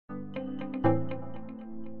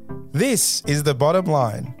This is The Bottom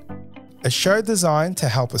Line, a show designed to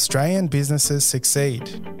help Australian businesses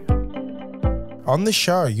succeed. On the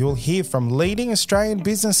show, you'll hear from leading Australian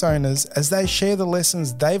business owners as they share the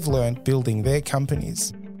lessons they've learned building their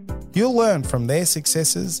companies. You'll learn from their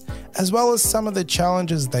successes as well as some of the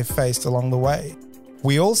challenges they've faced along the way.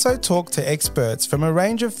 We also talk to experts from a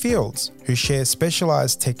range of fields who share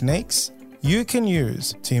specialised techniques you can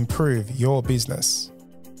use to improve your business.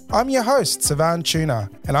 I'm your host, Savan Tuna,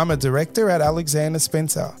 and I'm a director at Alexander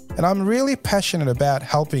Spencer, and I'm really passionate about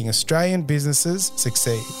helping Australian businesses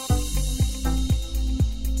succeed.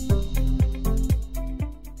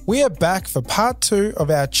 We are back for part 2 of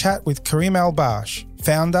our chat with Karim Albash,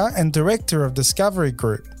 founder and director of Discovery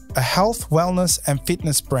Group, a health, wellness and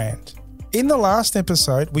fitness brand. In the last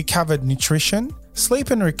episode, we covered nutrition, sleep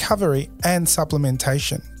and recovery, and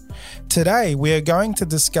supplementation. Today, we are going to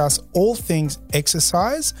discuss all things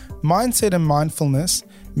exercise, mindset and mindfulness,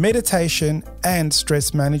 meditation, and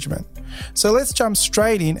stress management. So let's jump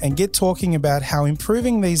straight in and get talking about how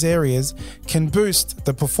improving these areas can boost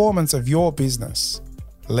the performance of your business.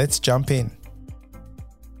 Let's jump in.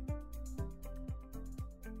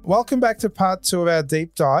 Welcome back to part 2 of our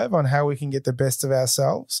deep dive on how we can get the best of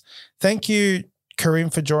ourselves. Thank you, Karim,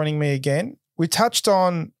 for joining me again. We touched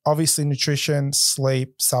on, obviously, nutrition,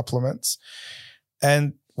 sleep, supplements,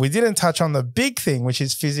 and we didn't touch on the big thing, which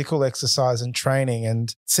is physical exercise and training.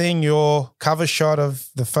 And seeing your cover shot of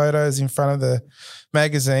the photos in front of the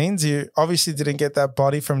magazines, you obviously didn't get that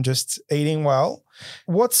body from just eating well.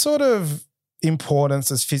 What sort of importance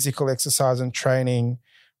does physical exercise and training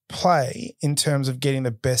play in terms of getting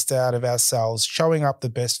the best out of ourselves, showing up the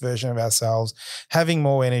best version of ourselves, having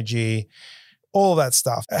more energy, all that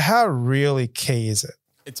stuff? How really key is it?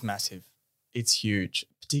 It's massive. It's huge.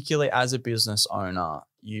 Particularly as a business owner,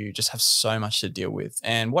 you just have so much to deal with.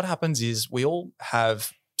 And what happens is we all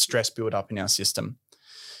have stress build up in our system.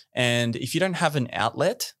 And if you don't have an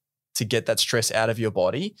outlet to get that stress out of your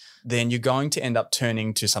body, then you're going to end up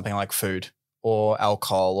turning to something like food or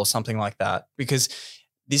alcohol or something like that, because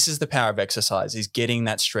this is the power of exercise, is getting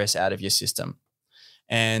that stress out of your system.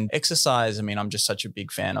 And exercise, I'm just such a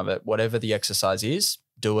big fan of it. Whatever the exercise is,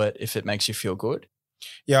 do it if it makes you feel good.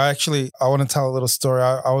 Yeah, I want to tell a little story.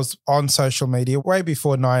 I was on social media way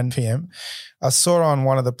before 9 p.m. I saw on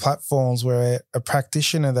one of the platforms where a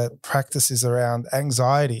practitioner that practices around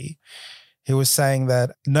anxiety, he was saying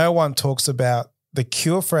that no one talks about the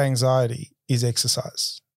cure for anxiety is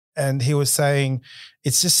exercise. And he was saying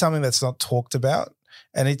it's just something that's not talked about.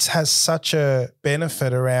 And it has such a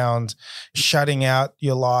benefit around shutting out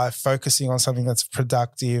your life, focusing on something that's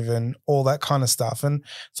productive and all that kind of stuff. And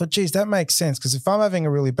so, geez, that makes sense, because if I'm having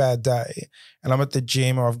a really bad day and I'm at the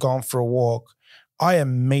gym or I've gone for a walk, I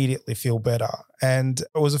immediately feel better. And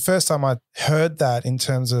it was the first time I heard that in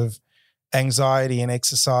terms of anxiety and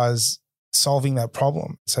exercise solving that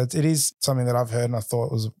problem. So it is something that I've heard and I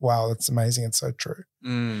thought was, wow, that's amazing. It's so true.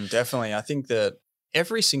 Definitely. I think that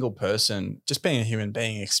every single person, just being a human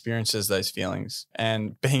being, experiences those feelings.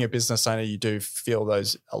 And being a business owner, you do feel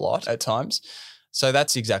those a lot at times. So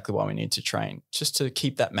that's exactly why we need to train, just to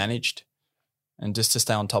keep that managed and just to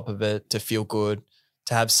stay on top of it, to feel good,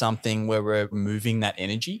 to have something where we're moving that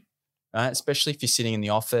energy, right? Especially if you're sitting in the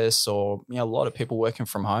office or, a lot of people working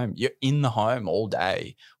from home. You're in the home all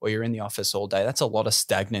day or you're in the office all day. That's a lot of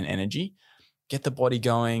stagnant energy. Get the body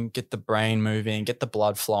going, get the brain moving, get the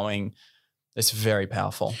blood flowing. It's very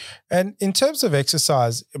powerful. And in terms of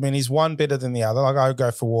exercise, is one better than the other? Like, I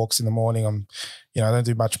go for walks in the morning. I don't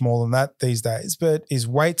do much more than that these days, but is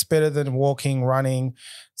weights better than walking, running?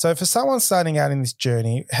 So for someone starting out in this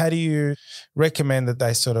journey, how do you recommend that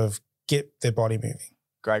they sort of get their body moving?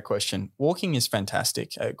 Great question. Walking is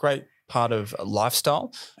fantastic, a great part of a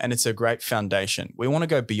lifestyle, and it's a great foundation. We want to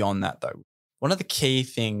go beyond that though. One of the key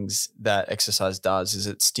things that exercise does is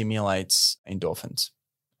it stimulates endorphins.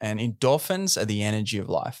 And endorphins are the energy of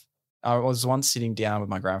life. I was once sitting down with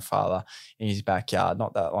my grandfather in his backyard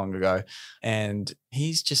not that long ago, and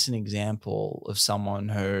he's just an example of someone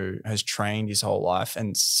who has trained his whole life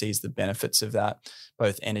and sees the benefits of that,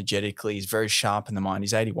 both energetically. He's very sharp in the mind.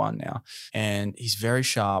 He's 81 now, and he's very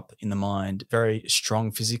sharp in the mind, very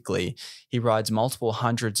strong physically. He rides multiple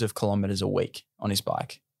hundreds of kilometers a week on his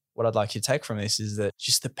bike. What I'd like you to take from this is that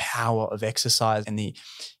just the power of exercise. And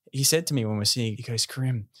he said to me when we're sitting, he goes,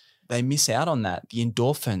 Karim, they miss out on that, the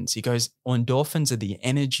endorphins. He goes, endorphins are the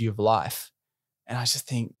energy of life. And I just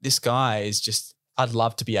think this guy is just, I'd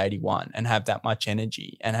love to be 81 and have that much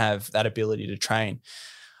energy and have that ability to train.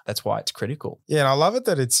 That's why it's critical. Yeah, and I love it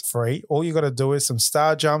that it's free. All you got to do is some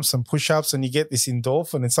star jumps, some push-ups, and you get this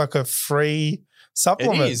endorphin. It's like a free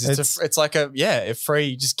supplement. It is. It's like a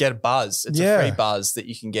free, just get a buzz. It's a free buzz that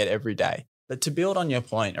you can get every day. But to build on your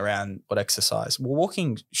point around what exercise, well,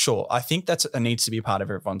 walking, sure, I think it needs to be a part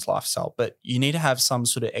of everyone's lifestyle, but you need to have some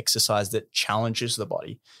sort of exercise that challenges the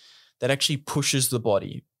body, that actually pushes the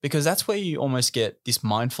body, because that's where you almost get this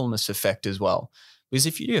mindfulness effect as well. Because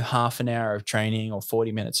if you do half an hour of training or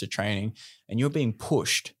 40 minutes of training and you're being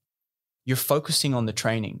pushed, you're focusing on the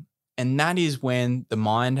training. And that is when the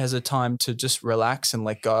mind has a time to just relax and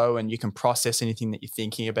let go, and you can process anything that you're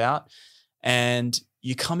thinking about. And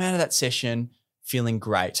you come out of that session feeling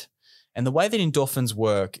great. And the way that endorphins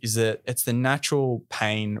work is that it's the natural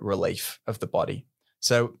pain relief of the body.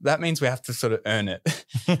 So that means we have to sort of earn it,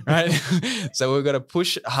 right? So we've got to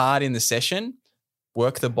push hard in the session,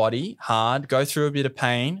 work the body hard, go through a bit of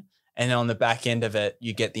pain, and then on the back end of it,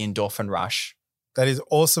 you get the endorphin rush. That is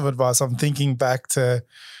awesome advice. I'm thinking back to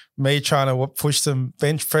me trying to push some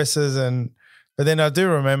bench presses, but then I do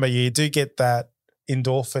remember you do get that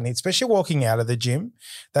endorphin, especially walking out of the gym.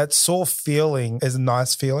 That sore feeling is a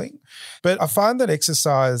nice feeling. But I find that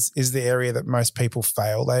exercise is the area that most people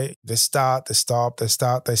fail. They start, they stop, they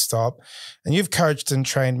start, they stop. And you've coached and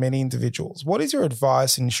trained many individuals. What is your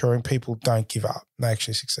advice in ensuring people don't give up and they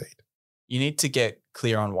actually succeed? You need to get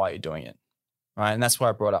clear on why you're doing it, right? And that's why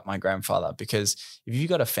I brought up my grandfather, because if you've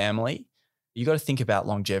got a family, you got to think about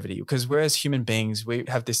longevity, because whereas human beings, we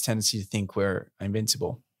have this tendency to think we're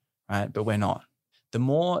invincible, right? But we're not. The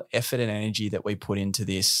more effort and energy that we put into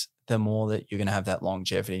this, the more that you're going to have that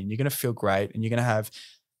longevity, and you're going to feel great, and you're going to have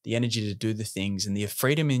the energy to do the things and the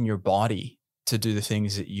freedom in your body to do the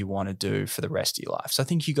things that you want to do for the rest of your life. So I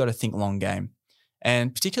think you got to think long game.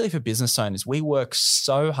 And particularly for business owners, we work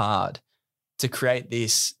so hard to create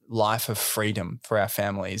this life of freedom for our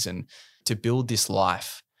families and to build this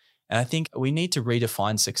life. And I think we need to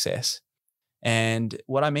redefine success. And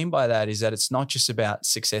what I mean by that is that it's not just about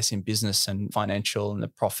success in business and financial and the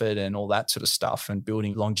profit and all that sort of stuff and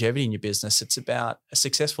building longevity in your business. It's about a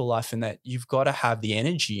successful life in that you've got to have the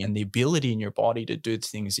energy and the ability in your body to do the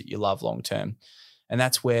things that you love long term. And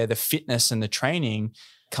that's where the fitness and the training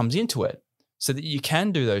comes into it, so that you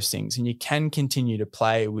can do those things and you can continue to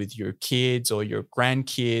play with your kids or your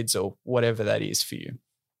grandkids or whatever that is for you.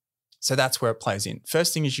 So that's where it plays in.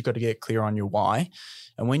 First thing is you've got to get clear on your why.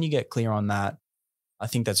 And when you get clear on that, I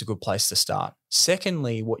think that's a good place to start.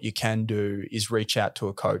 Secondly, what you can do is reach out to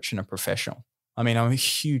a coach and a professional. I mean, I'm a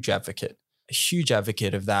huge advocate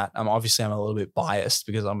of that. Obviously I'm a little bit biased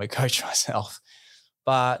because I'm a coach myself,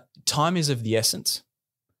 but time is of the essence.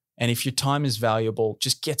 And if your time is valuable,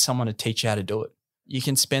 just get someone to teach you how to do it. You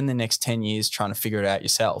can spend the next 10 years trying to figure it out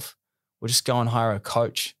yourself, or just go and hire a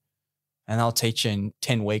coach and they'll teach you in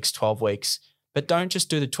 10 weeks, 12 weeks. But don't just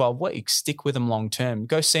do the 12 weeks. Stick with them long term.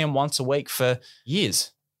 Go see them once a week for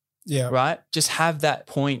years. Yeah. Right? Just have that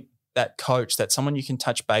point, that coach, that someone you can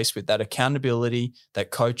touch base with, that accountability, that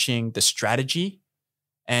coaching, the strategy,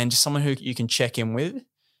 and just someone who you can check in with.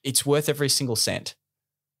 It's worth every single cent,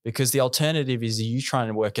 because the alternative is you trying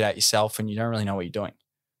to work it out yourself and you don't really know what you're doing.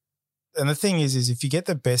 And the thing is if you get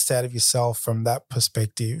the best out of yourself from that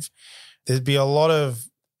perspective, there'd be a lot of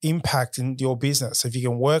impact in your business. If you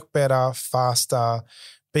can work better, faster,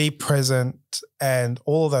 be present, and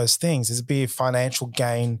all of those things, there'd be a financial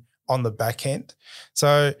gain on the back end.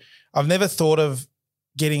 So I've never thought of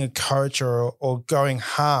getting a coach or going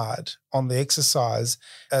hard on the exercise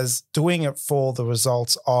as doing it for the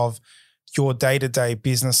results of your day-to-day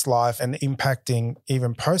business life and impacting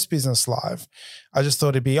even post-business life. I just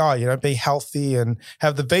thought it'd be, be healthy and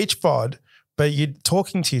have the beach bod. But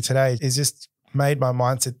talking to you today is just made my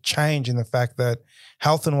mindset change in the fact that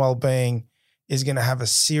health and well-being is going to have a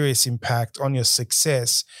serious impact on your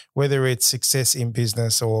success, whether it's success in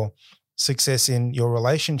business or success in your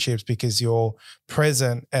relationships, because you're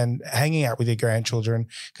present and hanging out with your grandchildren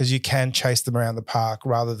because you can chase them around the park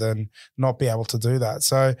rather than not be able to do that.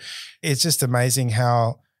 So it's just amazing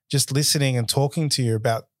how just listening and talking to you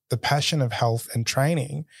about the passion of health and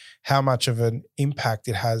training, how much of an impact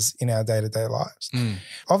it has in our day-to-day lives.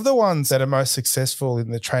 Of the ones that are most successful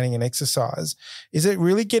in the training and exercise, is it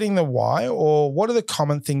really getting the why, or what are the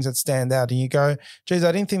common things that stand out? And you go, geez,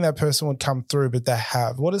 I didn't think that person would come through, but they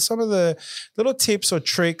have. What are some of the little tips or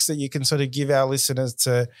tricks that you can sort of give our listeners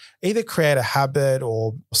to either create a habit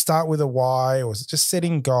or start with a why, or just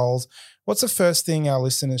setting goals? What's the first thing our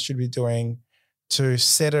listeners should be doing to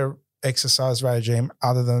set a exercise regime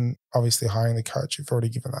other than obviously hiring the coach? You've already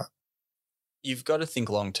given that. You've got to think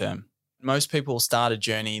long term. Most people start a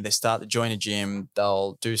journey, they start to join a gym,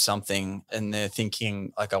 they'll do something and they're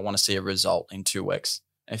thinking like, I want to see a result in 2 weeks.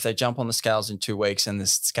 And if they jump on the scales in 2 weeks and the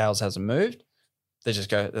scales hasn't moved,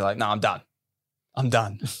 they're like, no, I'm done. I'm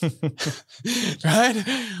done. Right?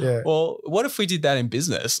 Yeah. Well, what if we did that in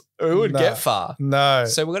business? We would No. get far. No.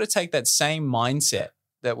 So we've got to take that same mindset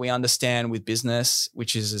that we understand with business,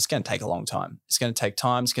 which is it's going to take a long time. It's going to take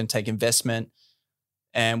time. It's going to take investment.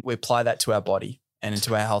 And we apply that to our body and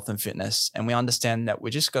into our health and fitness. And we understand that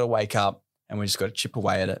we just got to wake up and we just got to chip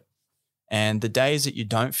away at it. And the days that you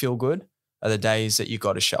don't feel good are the days that you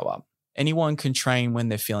got to show up. Anyone can train when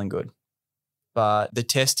they're feeling good, but the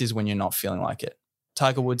test is when you're not feeling like it.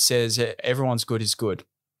 Tiger Woods says everyone's good is good.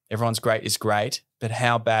 Everyone's great is great, but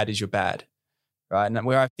how bad is your bad? Right? And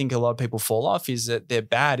where I think a lot of people fall off is that their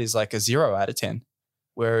bad is like a 0 out of 10,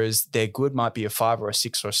 whereas their good might be a 5 or a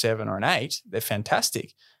 6 or a 7 or an 8. They're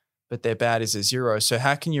fantastic, but their bad is a 0. So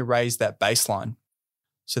how can you raise that baseline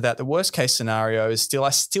so that the worst case scenario is I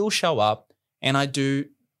still show up and I do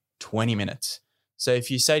 20 minutes. So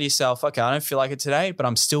if you say to yourself, okay, I don't feel like it today, but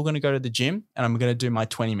I'm still going to go to the gym and I'm going to do my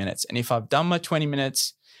 20 minutes. And if I've done my 20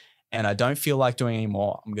 minutes and I don't feel like doing any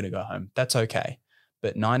more, I'm going to go home. That's okay.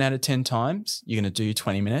 But 9 out of 10 times, you're going to do your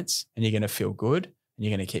 20 minutes and you're going to feel good and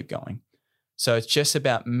you're going to keep going. So it's just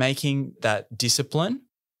about making that discipline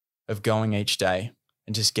of going each day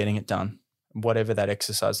and just getting it done, whatever that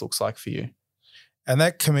exercise looks like for you. And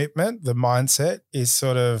that commitment, the mindset, is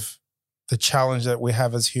sort of the challenge that we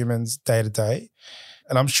have as humans day to day.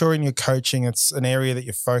 And I'm sure in your coaching, it's an area that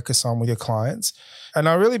you focus on with your clients. And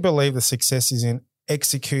I really believe the success is in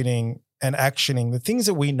executing and actioning the things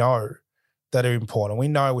that we know that are important. We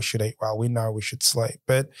know we should eat well. We know we should sleep.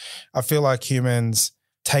 But I feel like humans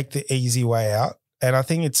take the easy way out. And I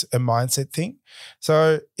think it's a mindset thing.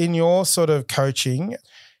 So in your sort of coaching,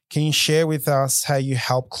 can you share with us how you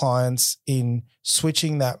help clients in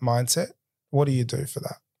switching that mindset? What do you do for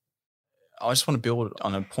that? I just want to build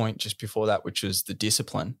on a point just before that, which is the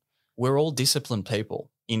discipline. We're all disciplined people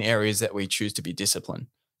in areas that we choose to be disciplined.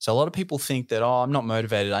 So a lot of people think that, oh, I'm not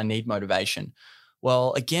motivated. I need motivation.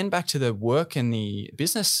 Well, again, back to the work and the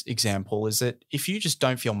business example is that if you just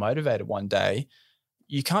don't feel motivated one day,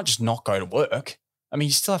 you can't just not go to work. I mean,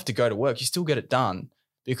 you still have to go to work. You still get it done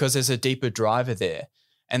because there's a deeper driver there.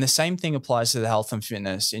 And the same thing applies to the health and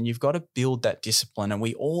fitness. And you've got to build that discipline. And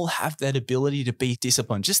we all have that ability to be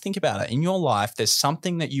disciplined. Just think about it. In your life, there's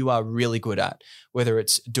something that you are really good at, whether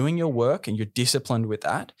it's doing your work and you're disciplined with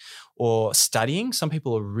that, or studying. Some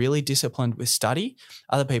people are really disciplined with study.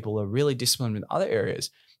 Other people are really disciplined with other areas.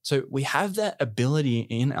 So we have that ability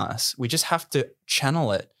in us. We just have to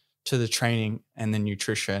channel it to the training and the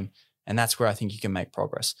nutrition. And that's where I think you can make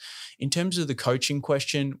progress. In terms of the coaching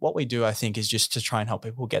question, what we do, I think, is just to try and help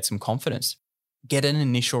people get some confidence. Get an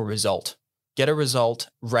initial result. Get a result,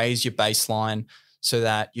 raise your baseline so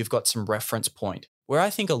that you've got some reference point. Where I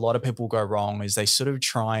think a lot of people go wrong is they sort of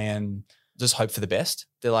try and just hope for the best.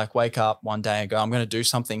 They're like, wake up one day and go, I'm going to do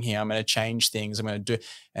something here. I'm going to change things. I'm going to do,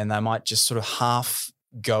 and they might just sort of half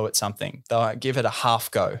go at something. They'll give it a half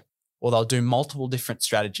go. Or they'll do multiple different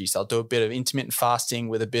strategies. They'll do a bit of intermittent fasting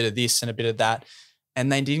with a bit of this and a bit of that,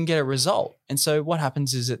 and they didn't get a result. And so what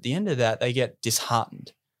happens is at the end of that, they get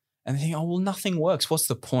disheartened and they think, oh, well, nothing works. What's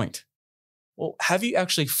the point? Well, have you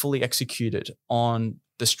actually fully executed on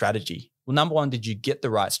the strategy? Well, number one, did you get the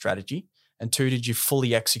right strategy? And 2, did you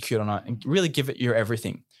fully execute on it and really give it your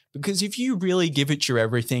everything? Because if you really give it your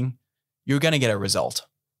everything, you're going to get a result.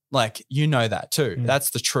 Like, you know that too. That's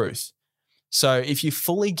the truth. So if you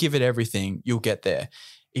fully give it everything, you'll get there.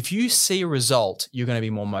 If you see a result, you're going to be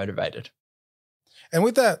more motivated. And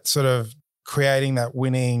with that sort of creating that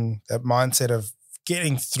winning, that mindset of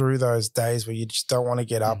getting through those days where you just don't want to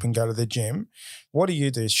get up and go to the gym, what do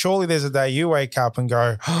you do? Surely there's a day you wake up and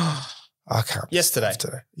go, oh, I can't. Yesterday.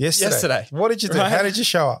 What did you do? Right? How did you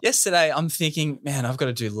show up? Yesterday, I'm thinking, man, I've got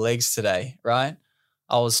to do legs today, right?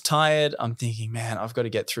 I was tired. I'm thinking, man, I've got to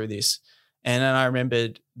get through this. And then I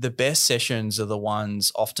remembered the best sessions are the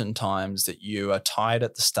ones oftentimes that you are tired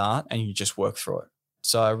at the start and you just work through it.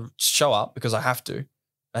 So I show up because I have to.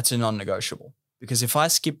 That's a non-negotiable. Because if I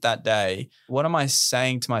skip that day, what am I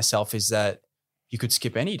saying to myself is that you could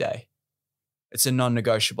skip any day. It's a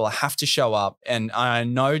non-negotiable. I have to show up. And I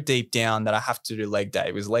know deep down that I have to do leg day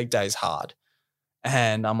because leg day is hard.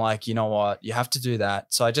 And I'm like, you know what? You have to do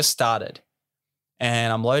that. So I just started.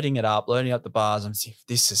 And I'm loading up the bars. I'm thinking,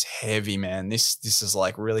 this is heavy, man. This is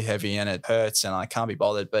like really heavy and it hurts and I can't be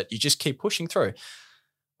bothered. But you just keep pushing through.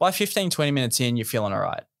 By 15, 20 minutes in, you're feeling all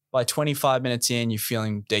right. By 25 minutes in, you're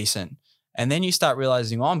feeling decent. And then you start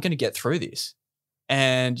realizing, oh, I'm going to get through this.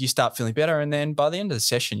 And you start feeling better. And then by the end of the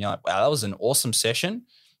session, you're like, wow, that was an awesome session.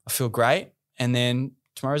 I feel great. And then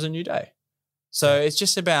tomorrow's a new day. So it's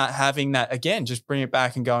just about having that, again, just bring it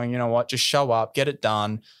back and going, you know what, just show up, get it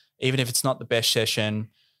done. Even if it's not the best session,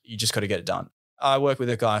 you just got to get it done. I worked with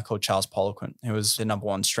a guy called Charles Poliquin, who was the number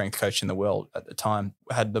one strength coach in the world at the time,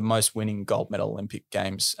 had the most winning gold medal Olympic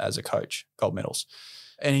Games as a coach, gold medals.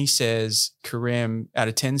 And he says, Karim, out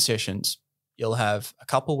of 10 sessions, you'll have a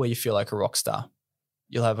couple where you feel like a rock star.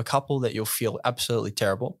 You'll have a couple that you'll feel absolutely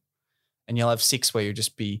terrible. And you'll have 6 where you'll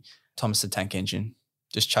just be Thomas the Tank Engine,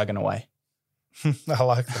 just chugging away. I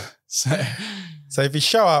like that. So if you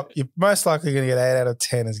show up, you're most likely going to get 8 out of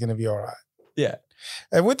 10 is going to be all right. Yeah.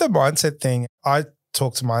 And with the mindset thing, I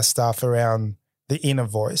talk to my staff around the inner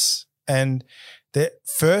voice. And the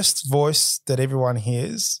first voice that everyone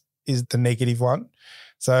hears is the negative one.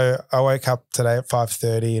 So I woke up today at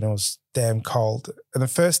 5:30 and it was damn cold. And the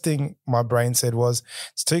first thing my brain said was,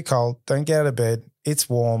 it's too cold. Don't get out of bed. It's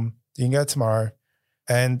warm. You can go tomorrow.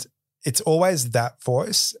 And it's always that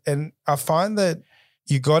voice. And I find that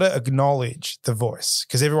you got to acknowledge the voice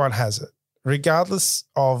because everyone has it. Regardless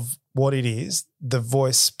of what it is, the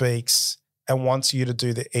voice speaks and wants you to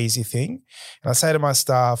do the easy thing. And I say to my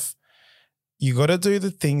staff, you got to do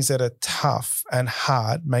the things that are tough and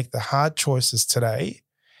hard, make the hard choices today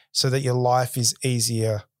so that your life is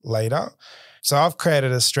easier later. So I've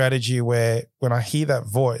created a strategy where when I hear that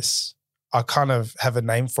voice, I kind of have a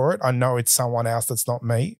name for it. I know it's someone else that's not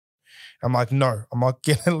me. I'm like, no, I'm not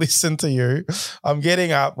going to listen to you. I'm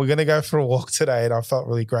getting up. We're going to go for a walk today. And I felt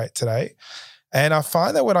really great today. And I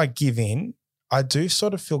find that when I give in, I do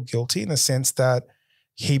sort of feel guilty in the sense that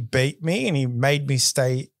he beat me and he made me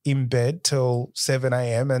stay in bed till 7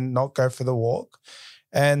 a.m. and not go for the walk.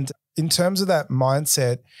 And in terms of that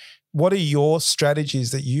mindset, what are your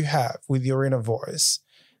strategies that you have with your inner voice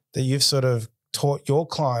that you've sort of taught your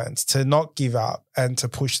clients to not give up and to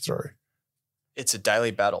push through? It's a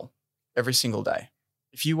daily battle every single day.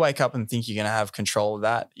 If you wake up and think you're going to have control of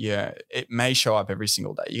that, yeah, it may show up every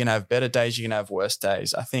single day. You're going to have better days. You're going to have worse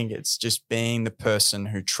days. I think it's just being the person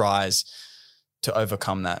who tries to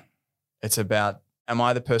overcome that. It's about, am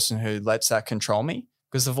I the person who lets that control me?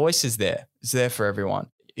 Because the voice is there. It's there for everyone.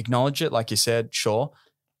 Acknowledge it, like you said, sure.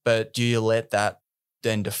 But do you let that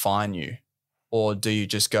then define you? Or do you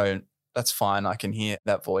just go, that's fine, I can hear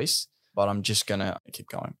that voice, but I'm just going to keep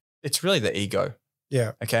going. It's really the ego.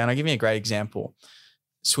 Yeah. Okay. And I'll give you a great example.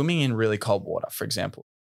 Swimming in really cold water, for example,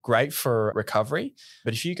 great for recovery.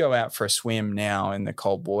 But if you go out for a swim now in the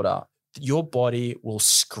cold water, your body will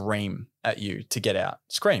scream at you to get out,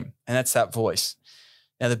 scream. And that's that voice.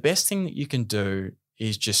 Now, the best thing that you can do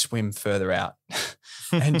is just swim further out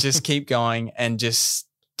and just keep going and just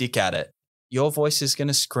stick at it. Your voice is going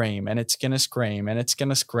to scream and it's going to scream and it's going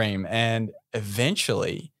to scream. And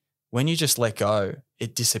eventually, when you just let go,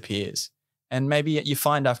 it disappears. And maybe you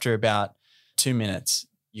find after about 2 minutes,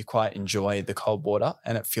 you quite enjoy the cold water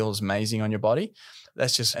and it feels amazing on your body.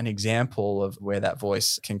 That's just an example of where that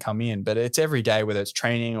voice can come in. But it's every day, whether it's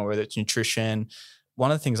training or whether it's nutrition.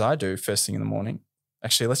 One of the things I do first thing in the morning,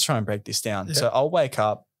 actually, let's try and break this down. Yeah. So I'll wake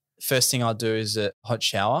up. First thing I'll do is a hot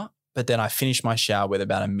shower, but then I finish my shower with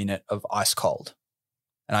about a minute of ice cold.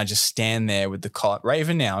 And I just stand there with the cold, right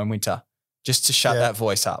even now in winter, just to shut that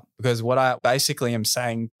voice up. Because what I basically am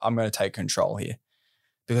saying, I'm going to take control here.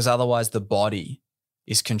 Because otherwise the body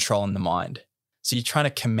is controlling the mind. So you're trying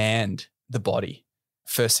to command the body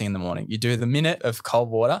first thing in the morning. You do the minute of cold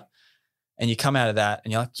water and you come out of that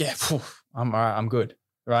and you're like, yeah, phew, I'm all right, I'm good,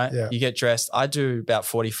 right? Yeah. You get dressed. I do about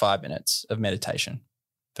 45 minutes of meditation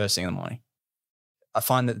first thing in the morning. I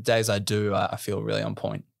find that the days I do, I feel really on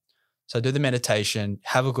point. So I do the meditation,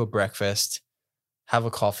 have a good breakfast, have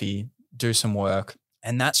a coffee, do some work.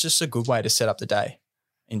 And that's just a good way to set up the day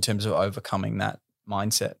in terms of overcoming that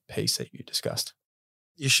mindset piece that you discussed.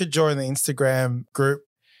 You should join the Instagram group.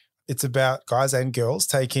 It's about guys and girls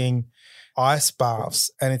taking ice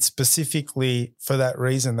baths, and it's specifically for that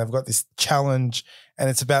reason. They've got this challenge and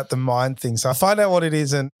it's about the mind thing. So I'll find out what it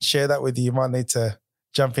is and share that with you. You might need to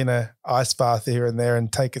jump in a ice bath here and there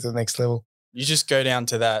and take it to the next level. You just go down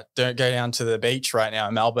to that. Don't go down to the beach right now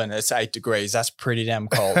in Melbourne. It's 8 degrees. That's pretty damn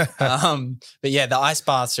cold. But yeah, the ice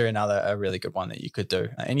baths are a really good one that you could do.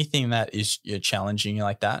 Anything that is you're challenging you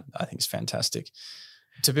like that, I think is fantastic.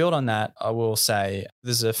 To build on that, I will say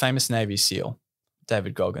there's a famous Navy SEAL,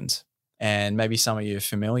 David Goggins, and maybe some of you are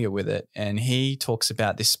familiar with it. And he talks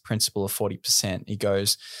about this principle of 40%. He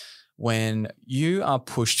goes, when you are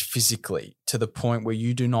pushed physically to the point where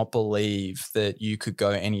you do not believe that you could go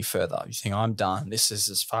any further, you think, I'm done. This is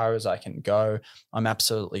as far as I can go. I'm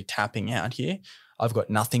absolutely tapping out here. I've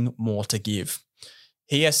got nothing more to give.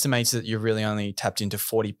 He estimates that you're really only tapped into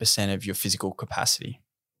 40% of your physical capacity.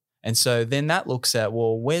 And so then that looks at,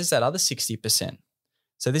 well, where's that other 60%?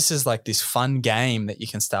 So this is like this fun game that you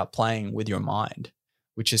can start playing with your mind,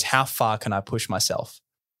 which is how far can I push myself?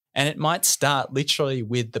 And it might start literally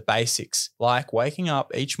with the basics, like waking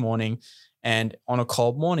up each morning, and on a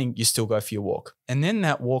cold morning, you still go for your walk. And then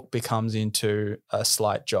that walk becomes into a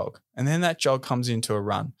slight jog. And then that jog comes into a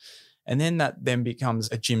run. And then that then becomes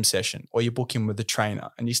a gym session, or you book in with the trainer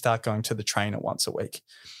and you start going to the trainer once a week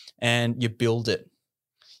and you build it.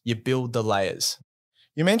 You build the layers.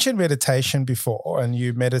 You mentioned meditation before, and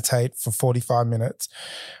you meditate for 45 minutes.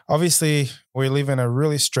 Obviously, we live in a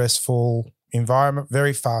really stressful environment,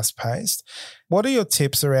 very fast-paced. What are your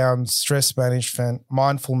tips around stress management,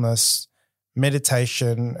 mindfulness,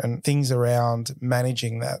 meditation, and things around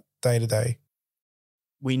managing that day to day?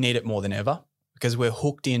 We need it more than ever because we're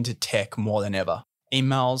hooked into tech more than ever.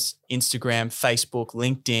 Emails, Instagram, Facebook,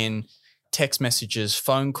 LinkedIn, text messages,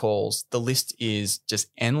 phone calls, the list is just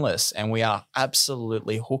endless, and we are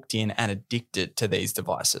absolutely hooked in and addicted to these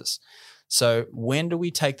devices. So when do we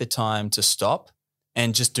take the time to stop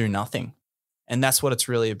and just do nothing? And that's what it's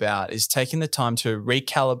really about, is taking the time to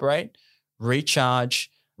recalibrate, recharge,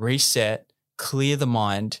 reset, clear the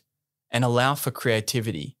mind, and allow for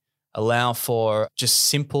creativity, allow for just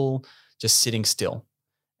simple, just sitting still.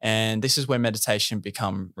 And this is where meditation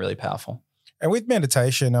become really powerful. And with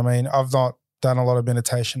meditation, I mean, I've not done a lot of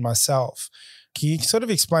meditation myself. Can you sort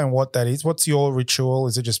of explain what that is? What's your ritual?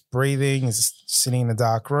 Is it just breathing? Is it sitting in a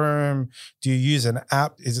dark room? Do you use an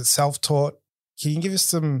app? Is it self-taught? Can you give us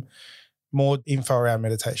some more info around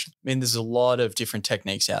meditation? I mean, there's a lot of different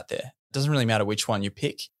techniques out there. It doesn't really matter which one you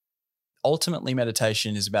pick. Ultimately,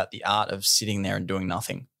 meditation is about the art of sitting there and doing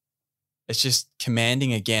nothing. It's just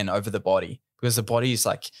commanding again over the body, because the body is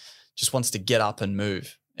like, just wants to get up and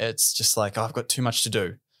move. It's just like, oh, I've got too much to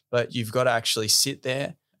do. But you've got to actually sit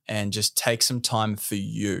there and just take some time for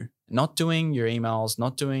you. Not doing your emails,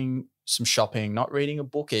 not doing some shopping, not reading a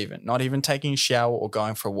book even, not even taking a shower or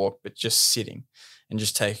going for a walk, but just sitting and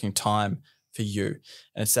just taking time for you.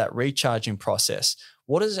 And it's that recharging process.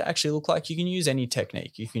 What does it actually look like? You can use any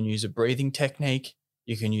technique. You can use a breathing technique.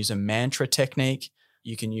 You can use a mantra technique.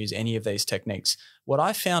 You can use any of these techniques. What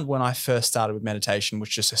I found when I first started with meditation was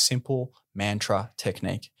just a simple mantra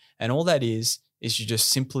technique. And all that is you just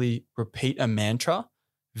simply repeat a mantra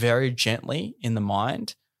very gently in the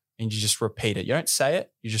mind, and you just repeat it. You don't say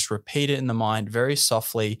it. You just repeat it in the mind very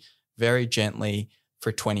softly, very gently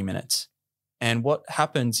for 20 minutes. And what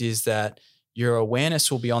happens is that your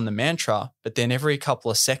awareness will be on the mantra, but then every couple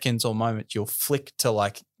of seconds or moments, you'll flick to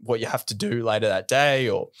like what you have to do later that day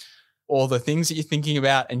or the things that you're thinking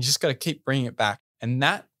about, and you just got to keep bringing it back. And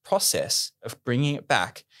that process of bringing it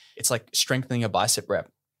back, it's like strengthening a bicep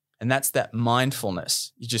rep. And that's that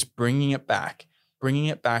mindfulness. You're just bringing it back, bringing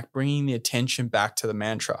the attention back to the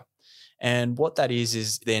mantra. And what that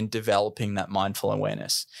is then developing that mindful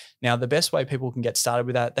awareness. Now, the best way people can get started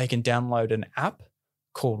with that, they can download an app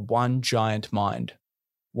called One Giant Mind.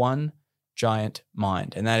 One Giant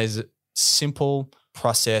Mind. And that is a simple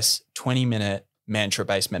process, 20-minute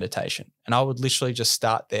mantra-based meditation. And I would literally just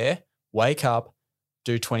start there, wake up,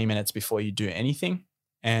 do 20 minutes before you do anything,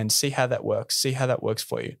 and see how that works. See how that works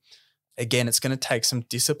for you. Again, it's going to take some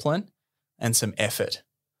discipline and some effort,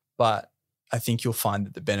 but I think you'll find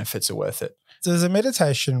that the benefits are worth it. Does a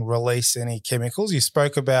meditation release any chemicals? You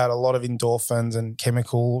spoke about a lot of endorphins and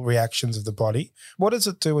chemical reactions of the body. What does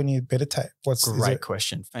it do when you meditate? Great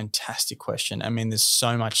question. Fantastic question. I mean, there's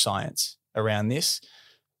so much science around this.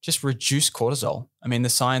 Just reduce cortisol. I mean, the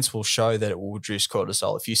science will show that it will reduce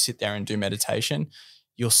cortisol. If you sit there and do meditation,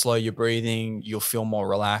 you'll slow your breathing, you'll feel more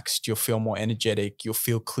relaxed, you'll feel more energetic, you'll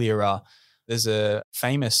feel clearer. There's a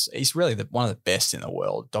famous, he's really one of the best in the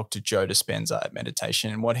world, Dr. Joe Dispenza at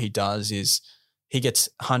meditation. And what he does is he gets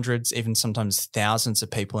hundreds, even sometimes thousands of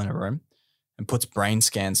people in a room and puts brain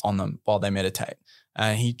scans on them while they meditate.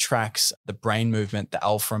 And he tracks the brain movement, the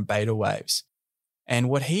alpha and beta waves. And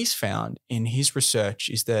what he's found in his research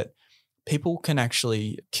is that people can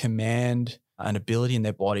actually command an ability in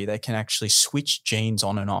their body. They can actually switch genes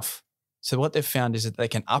on and off. So what they've found is that they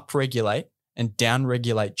can upregulate and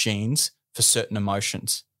downregulate genes for certain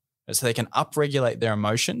emotions. So they can upregulate their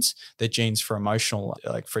emotions, their genes for emotional,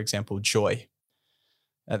 like for example, joy.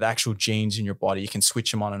 The actual genes in your body, you can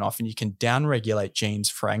switch them on and off, and you can downregulate genes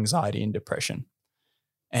for anxiety and depression.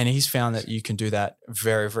 And he's found that you can do that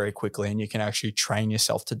very, very quickly, and you can actually train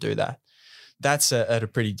yourself to do that. That's at a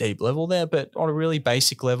pretty deep level there, but on a really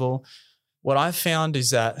basic level, what I've found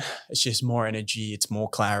is that it's just more energy, it's more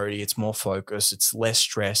clarity, it's more focus, it's less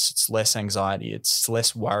stress, it's less anxiety, it's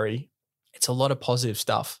less worry. It's a lot of positive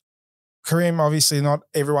stuff. Karim, obviously not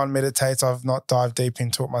everyone meditates. I've not dived deep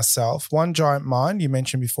into it myself. One Giant Mind, you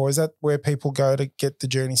mentioned before, is that where people go to get the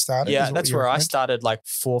journey started? Yeah, that's where I started like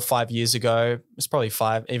 4 or 5 years ago. It's probably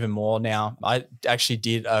 5, even more now. I actually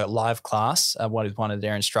did a live class with one of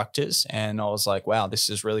their instructors, and I was like, wow, this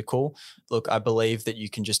is really cool. Look, I believe that you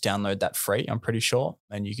can just download that free, I'm pretty sure,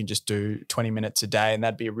 and you can just do 20 minutes a day, and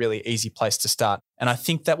that'd be a really easy place to start. And I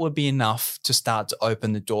think that would be enough to start to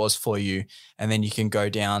open the doors for you, and then you can go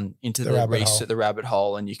down into the rabbit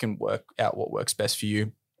hole, and you can work out what works best for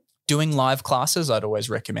you. Doing live classes, I'd always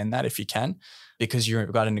recommend that if you can, because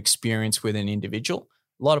you've got an experience with an individual.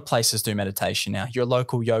 A lot of places do meditation now. Your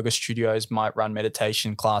local yoga studios might run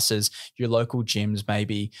meditation classes, your local gyms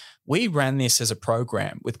maybe. We ran this as a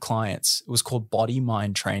program with clients. It was called Body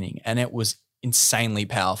Mind Training, and it was insanely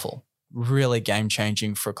powerful, really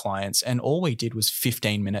game-changing for clients. And all we did was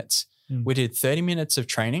 15 minutes. We did 30 minutes of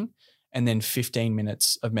training and then 15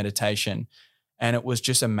 minutes of meditation. And it was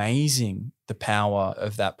just amazing, the power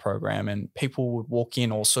of that program. And people would walk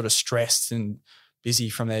in all sort of stressed and busy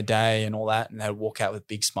from their day and all that, and they'd walk out with a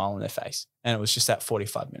big smile on their face. And it was just that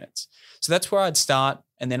 45 minutes. So that's where I'd start.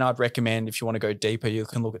 And then I'd recommend, if you want to go deeper, you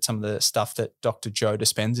can look at some of the stuff that Dr. Joe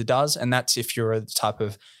Dispenza does. And that's if you're a type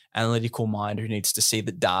of analytical mind who needs to see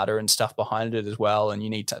the data and stuff behind it as well, and you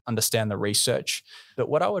need to understand the research. But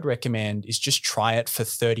what I would recommend is just try it for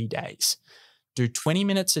 30 days. Do 20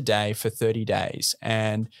 minutes a day for 30 days.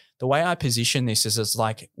 And the way I position this is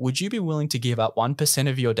like, would you be willing to give up 1%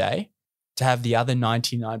 of your day to have the other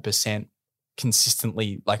 99%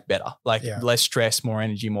 consistently like better, like less stress, more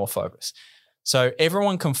energy, more focus? So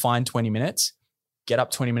everyone can find 20 minutes, get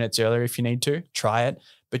up 20 minutes earlier if you need to, try it,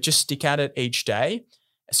 but just stick at it each day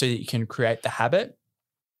so that you can create the habit,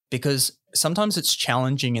 because sometimes it's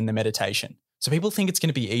challenging in the meditation. So people think it's going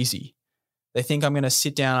to be easy. They think I'm going to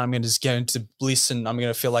sit down, I'm going to just go into bliss and I'm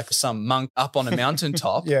going to feel like some monk up on a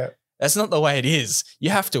mountaintop. That's not the way it is.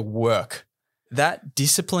 You have to work. That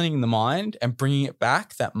disciplining the mind and bringing it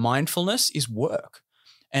back, that mindfulness is work.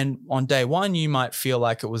 And on day one, you might feel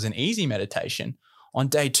like it was an easy meditation. On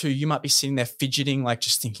day two, you might be sitting there fidgeting, like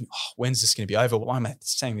just thinking, oh, when's this going to be over? Why am I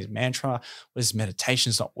saying this mantra? What is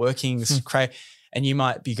meditation? It's not working. This is crazy. And you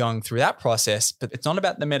might be going through that process, but it's not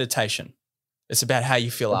about the meditation. It's about how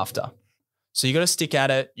you feel after. So you got to stick at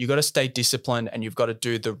it. You got to stay disciplined, and you've got to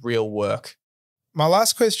do the real work. My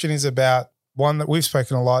last question is about one that we've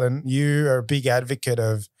spoken a lot, and you are a big advocate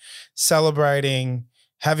of celebrating,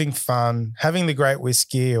 having fun, having the great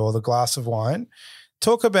whiskey or the glass of wine.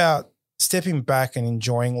 Talk about stepping back and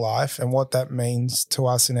enjoying life and what that means to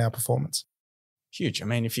us in our performance. Huge. I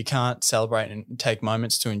mean, if you can't celebrate and take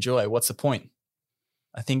moments to enjoy, what's the point?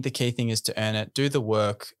 I think the key thing is to earn it, do the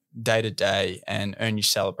work day to day and earn your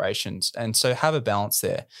celebrations. And so have a balance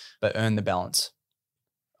there, but earn the balance.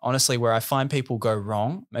 Honestly, where I find people go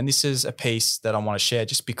wrong, and this is a piece that I want to share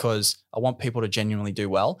just because I want people to genuinely do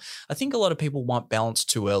well. I think a lot of people want balance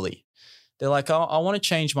too early. They're like, oh, I want to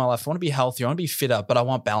change my life. I want to be healthier. I want to be fitter, but I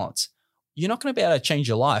want balance. You're not going to be able to change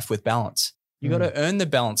your life with balance. You got to earn the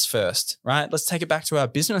balance first, right? Let's take it back to our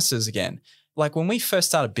businesses again. Like when we first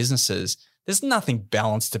started businesses, there's nothing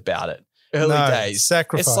balanced about it. Early days.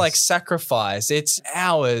 Sacrifice. It's like sacrifice. It's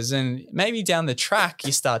hours. And maybe down the track,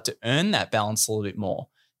 you start to earn that balance a little bit more.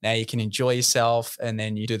 Now you can enjoy yourself and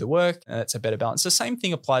then you do the work, and that's a better balance. The same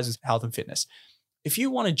thing applies with health and fitness. If you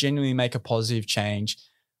want to genuinely make a positive change,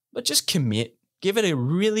 but just commit, give it a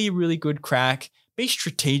really, really good crack, be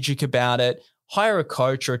strategic about it, hire a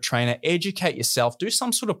coach or a trainer, educate yourself, do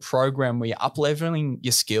some sort of program where you're up-leveling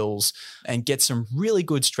your skills and get some really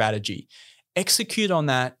good strategy. Execute on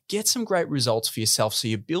that, get some great results for yourself so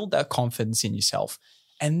you build that confidence in yourself.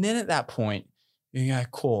 And then at that point, you go,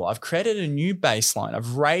 cool, I've created a new baseline.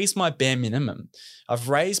 I've raised my bare minimum. I've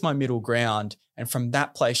raised my middle ground. And from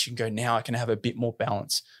that place, you can go, now I can have a bit more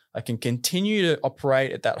balance. I can continue to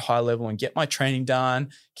operate at that high level and get my training done,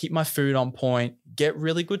 keep my food on point, get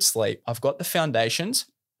really good sleep. I've got the foundations.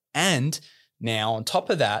 And now on top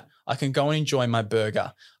of that, I can go and enjoy my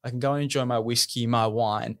burger. I can go and enjoy my whiskey, my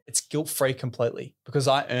wine. It's guilt-free completely because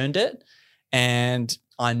I earned it. And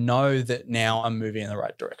I know that now I'm moving in the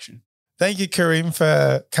right direction. Thank you, Karim,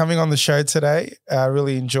 for coming on the show today. I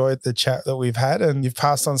really enjoyed the chat that we've had, and you've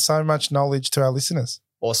passed on so much knowledge to our listeners.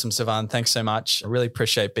 Awesome, Sivan. Thanks so much. I really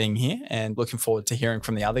appreciate being here and looking forward to hearing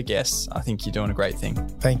from the other guests. I think you're doing a great thing.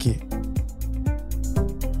 Thank you.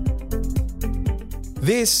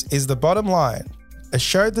 This is The Bottom Line, a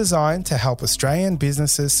show designed to help Australian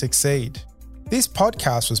businesses succeed. This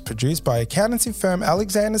podcast was produced by accountancy firm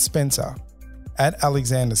Alexander Spencer. At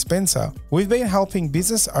Alexander Spencer, we've been helping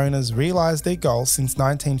business owners realise their goals since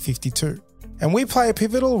 1952. and we play a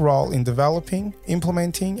pivotal role in developing,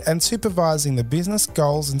 implementing, and supervising the business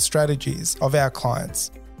goals and strategies of our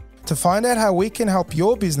clients. To find out how we can help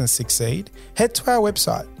your business succeed, head to our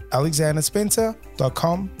website,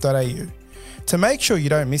 alexanderspencer.com.au. To make sure you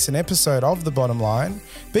don't miss an episode of The Bottom Line,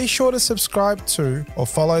 be sure to subscribe to or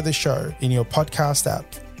follow the show in your podcast app.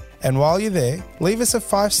 And while you're there, leave us a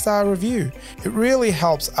 5-star review. It really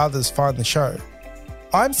helps others find the show.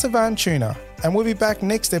 I'm Savan Tuna, and we'll be back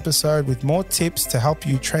next episode with more tips to help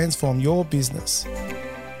you transform your business.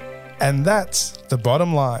 And that's The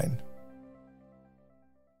Bottom Line.